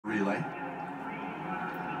relay.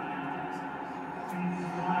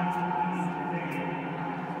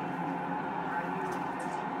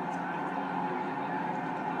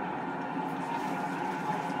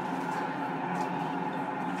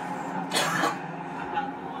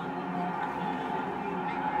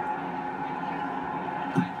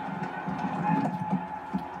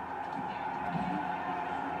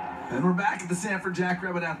 And we're back at the Sanford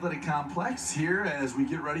Jackrabbit Athletic Complex here as we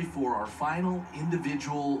get ready for our final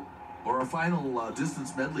individual or our final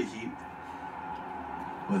distance medley heat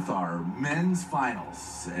with our men's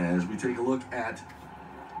finals as we take a look at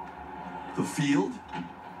the field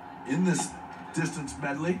in this distance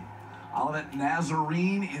medley. Olivet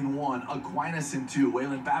Nazarene in 1, Aquinas in 2,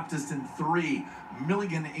 Wayland Baptist in 3,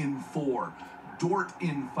 Milligan in 4, Dort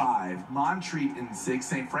in 5, Montreat in 6,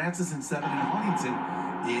 St. Francis in 7, and Huntington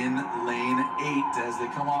in lane 8 as they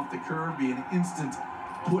come off the curve. Be an instant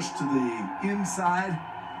push to the inside.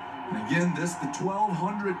 And again, this the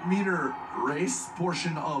 1,200-meter race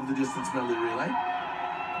portion of the distance medley relay.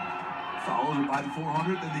 Followed by the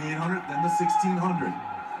 400, then the 800, then the 1,600.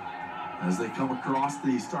 As they come across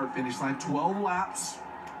the start-finish line, 12 laps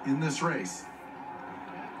in this race.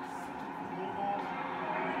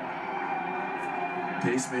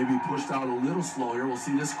 Pace may be pushed out a little slow here. We'll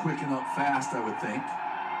see this quicken up fast, I would think.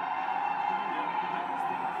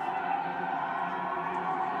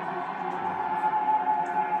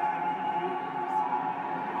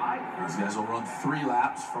 These guys will run 3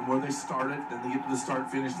 laps from where they started, then they get to the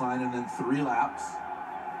start-finish line, and then 3 laps.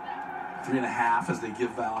 3.5 as they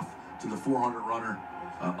give off to the 400 runner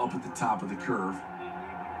up at the top of the curve.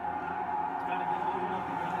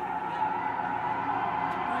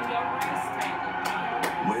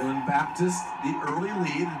 Wayland Baptist, the early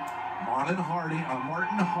lead. Martin Harding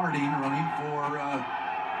running for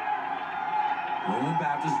Wayland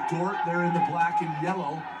Baptist. Dort there in the black and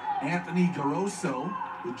yellow. Anthony Garoso,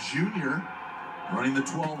 the junior, running the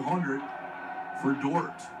 1,200 for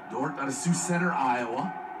Dort. Dort out of Sioux Center,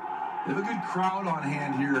 Iowa. They have a good crowd on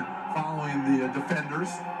hand here following the defenders.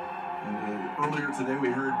 Earlier today we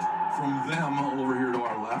heard from them over here to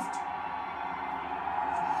our left.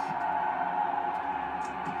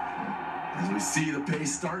 As we see the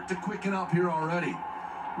pace start to quicken up here already.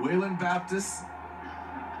 Wayland Baptist,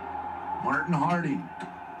 Martin Harding,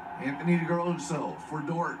 Anthony Garoso for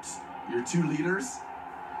Dort, your 2 leaders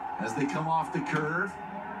as they come off the curve.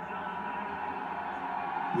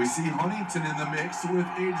 We see Huntington in the mix with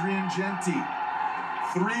Adrian Genti.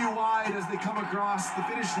 3 wide as they come across the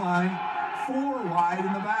finish line, 4 wide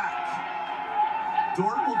in the back.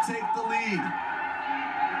 Dort will take the lead.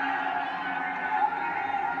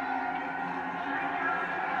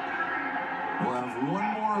 We'll have 1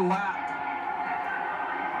 more lap.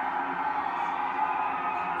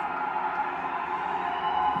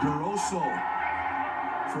 Garoso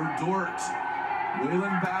for Dort.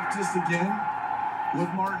 Wayland Baptist again with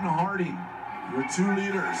Martin Harding, your 2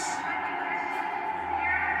 leaders.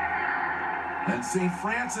 And St.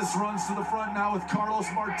 Francis runs to the front now with Carlos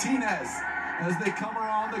Martinez. As they come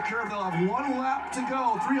around the curve, they'll have 1 lap to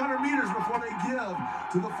go, 300 meters before they give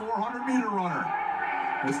to the 400-meter runner.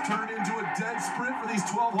 It's turned into a dead sprint for these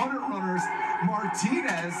 1,200 runners.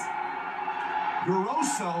 Martinez,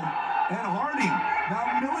 Garoso, and Harding.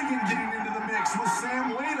 Now Milligan getting into the mix with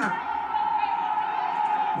Sam Wayner.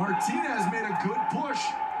 Martinez made a good push.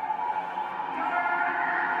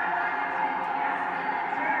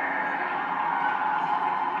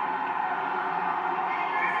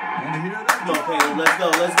 And here they go. Okay, let's go.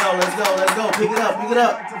 Pick it up.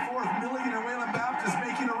 Back to 4th, Milligan and Wayland Baptist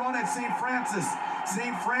making a run at St. Francis.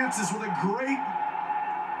 St. Francis with a great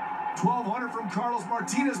 1,200 from Carlos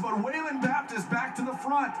Martinez, but Wayland Baptist back to the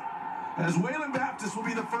front. As Wayland Baptist will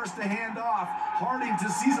be the first to hand off. Harding to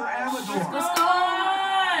Cesar Amador. Let's go!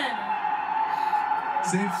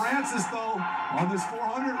 St. Francis, though, on this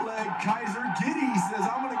 400 leg, Kaiser Giddy says,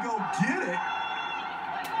 I'm going to go get it.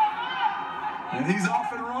 And he's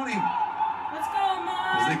off and running. Let's go,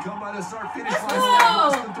 Mom! As they come by the start-finish line,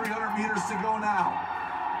 less than 300 meters to go now.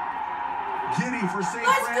 Giddy for St.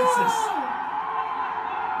 Francis.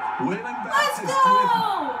 Wayland Baptist with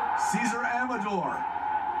Cesar Amador.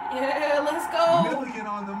 Yeah, let's go. Milligan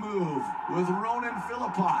on the move with Ronan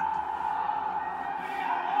Philippot.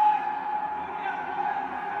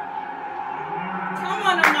 Come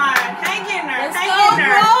on, Amar. Hang in there.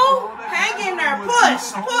 Hang in there.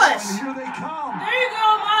 Push. And here they come. There you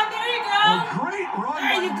go, Mom. There you go. A great run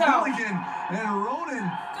by Milligan and Ronan.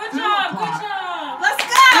 Good job. Let's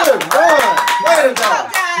go. Good run. Way to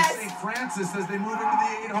go. St. Francis as they move into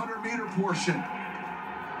the 800-meter portion.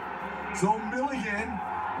 So Milligan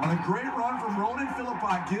On a great run from Ronan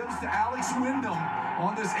Philippot, gives to Alex Wyndham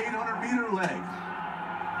on this 800-meter leg.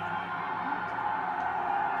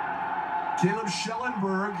 Caleb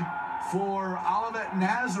Schellenberg for Olivet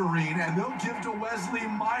Nazarene, and they'll give to Wesley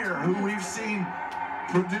Meyer, who we've seen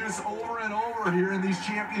produce over and over here in these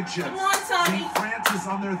championships. Come on, Tommy. St. Francis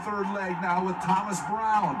on their third leg now with Thomas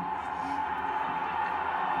Brown.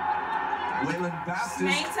 Wayland Baptist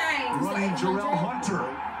running Jarrell Hunter.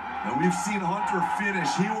 And we've seen Hunter finish.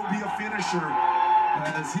 He will be a finisher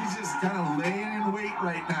as he's just kind of laying in wait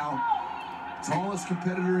right now. Tallest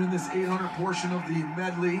competitor in this 800 portion of the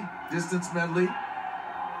medley, distance medley.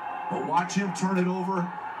 But watch him turn it over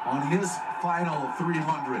on his final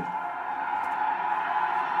 300.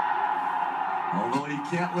 Although he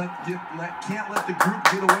can't let the group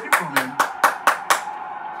get away from him.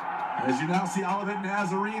 As you now see Olivet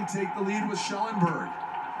Nazarene take the lead with Schellenberg.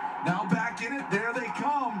 Now back in it, there they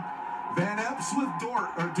come. Van Epps with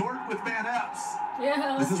Dort, or Dort with Van Epps.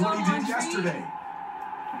 Yeah, this is what he did Montreat yesterday.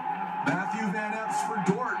 Matthew Van Epps for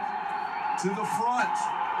Dort to the front.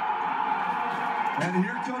 And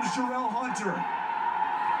here comes Jarrell Hunter.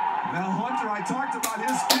 Now Hunter, I talked about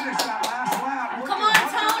his finish that last lap. Come on,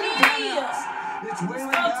 Tony! It's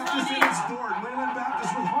Wayland Baptist and it's Dort. Wayland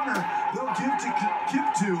Baptist with Hunter. They'll give to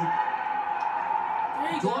Kiptu.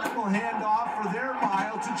 Dort will hand off for their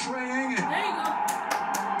mile to Trey Engen. There you go.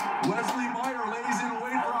 Wesley Meyer lays in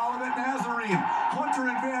wait for Olivet Nazarene. Hunter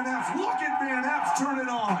and Van Epps. Look at Van Epps turn it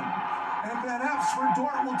on. And Van Epps for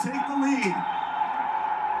Dort will take the lead.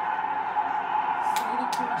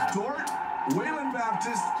 Dort, Wayland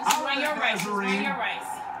Baptist, Olivet Nazarene.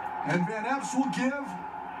 And Van Epps will give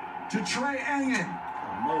to Trey Engen.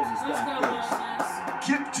 Moses got this.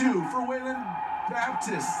 Kiptu for Wayland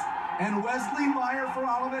Baptist. And Wesley Meyer for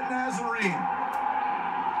Olivet Nazarene.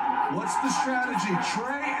 What's the strategy?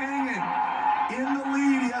 Trey Engen in the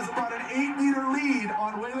lead. He has about an 8-meter lead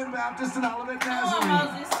on Wayland Baptist and Olivet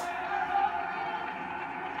Nazarene.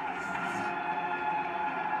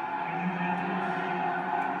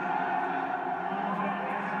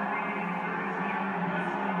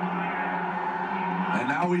 And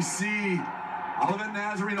now we see Olivet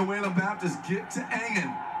Nazarene and Wayland Baptist get to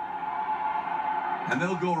Engen. And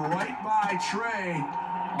they'll go right by Trey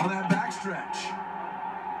on that backstretch.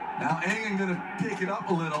 Now Engen gonna pick it up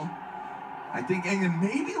a little. I think Engen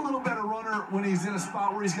may be a little better runner when he's in a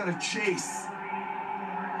spot where he's got to chase.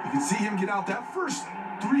 You can see him get out. That first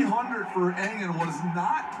 300 for Engen was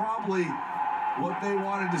not probably what they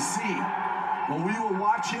wanted to see. But we will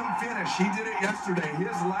watch him finish. He did it yesterday.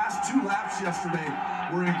 His last 2 laps yesterday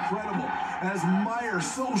were incredible. As Meyer,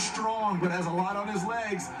 so strong, but has a lot on his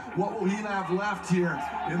legs. What will he have left here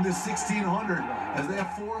in this 1600? As they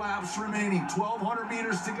have 4 laps remaining, 1,200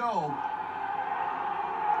 meters to go.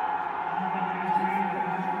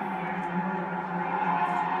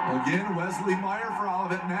 Again, Wesley Meyer for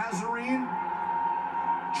Olivet Nazarene.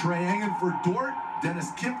 Trey Engen for Dort.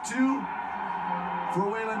 Dennis Kiptu for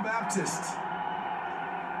Wayland Baptist.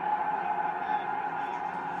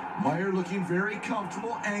 Meyer looking very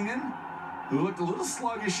comfortable. Engen, who looked a little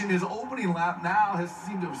sluggish in his opening lap, now has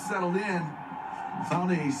seemed to have settled in.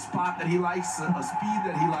 Found a spot that he likes, a speed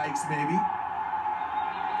that he likes maybe.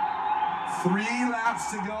 3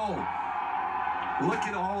 laps to go. Look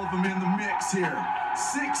at all of them in the mix here.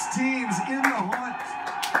 6 teams in the hunt.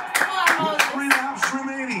 With 3 laps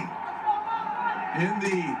remaining in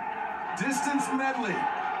the distance medley.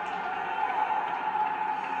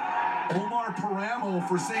 Omar Paramo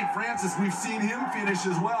for St. Francis. We've seen him finish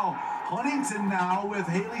as well. Huntington now with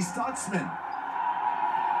Haley Stutzman.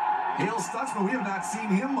 Hale Stutzman, we have not seen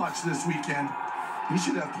him much this weekend. He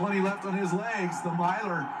should have plenty left on his legs. The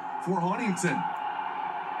miler for Huntington.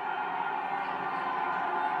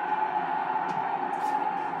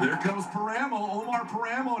 There comes Paramo, Omar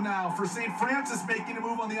Paramo now for St. Francis, making a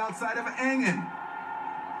move on the outside of Engen.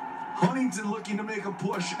 Huntington looking to make a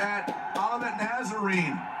push at Olivet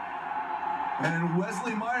Nazarene. And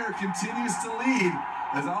Wesley Meyer continues to lead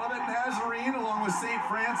as Olivet Nazarene along with St.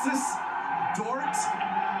 Francis, Dort,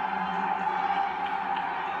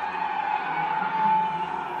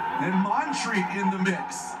 and Montreat in the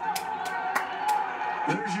mix.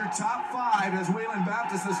 There's your top 5 as Wayland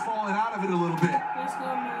Baptist has fallen out of it a little bit.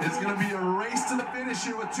 It's going to be a race to the finish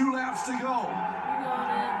here with 2 laps to go.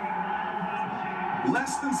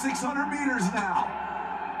 Less than 600 meters now.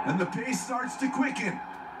 And the pace starts to quicken.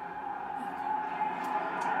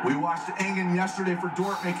 We watched Engen yesterday for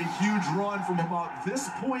Dort make a huge run from about this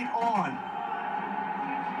point on.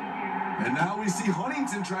 And now we see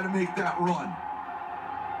Huntington try to make that run.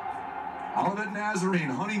 Olivet Nazarene,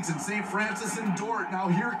 Huntington, St. Francis, and Dort. Now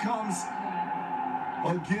here comes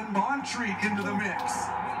Again, Montreat into the mix.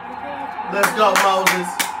 Let's go, Moses.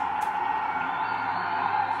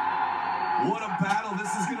 What a battle this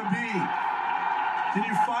is going to be. Can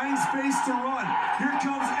you find space to run? Here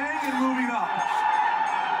comes Engen moving up.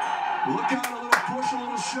 Look out, a little push, a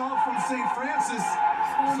little shove from St. Francis.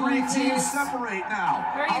 Three teams separate now.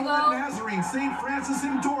 There you go. Nazarene, St. Francis,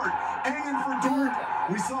 and Dort. Engen for Dort.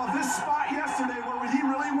 We saw this spot yesterday where he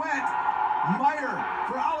really went. Meyer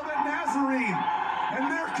for Olivet Nazarene. And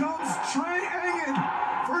there comes Trey Engen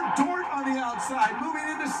for Dort on the outside, moving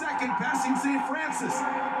into second, passing St. Francis.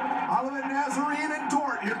 Olivet Nazarene and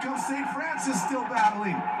Dort. Here comes St. Francis still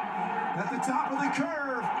battling. At the top of the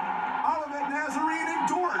curve, Olivet Nazarene and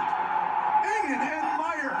Dort. Engen and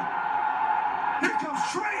Meyer. Here comes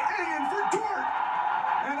Trey Engen for Dort.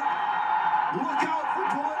 And look out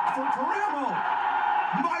for Paramo.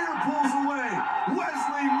 Meyer pulls away.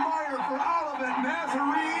 Wesley Meyer for Olivet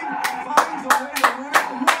Nazarene finds a way to win it.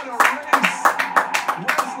 What a race.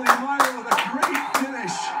 Wesley Meyer with a great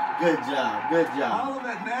finish. Good job, good job.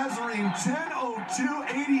 Olivet Nazarene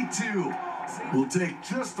 10:02.82. We'll take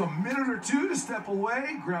just a minute or two to step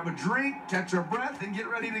away, grab a drink, catch our breath, and get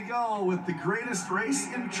ready to go with the greatest race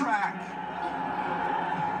in track.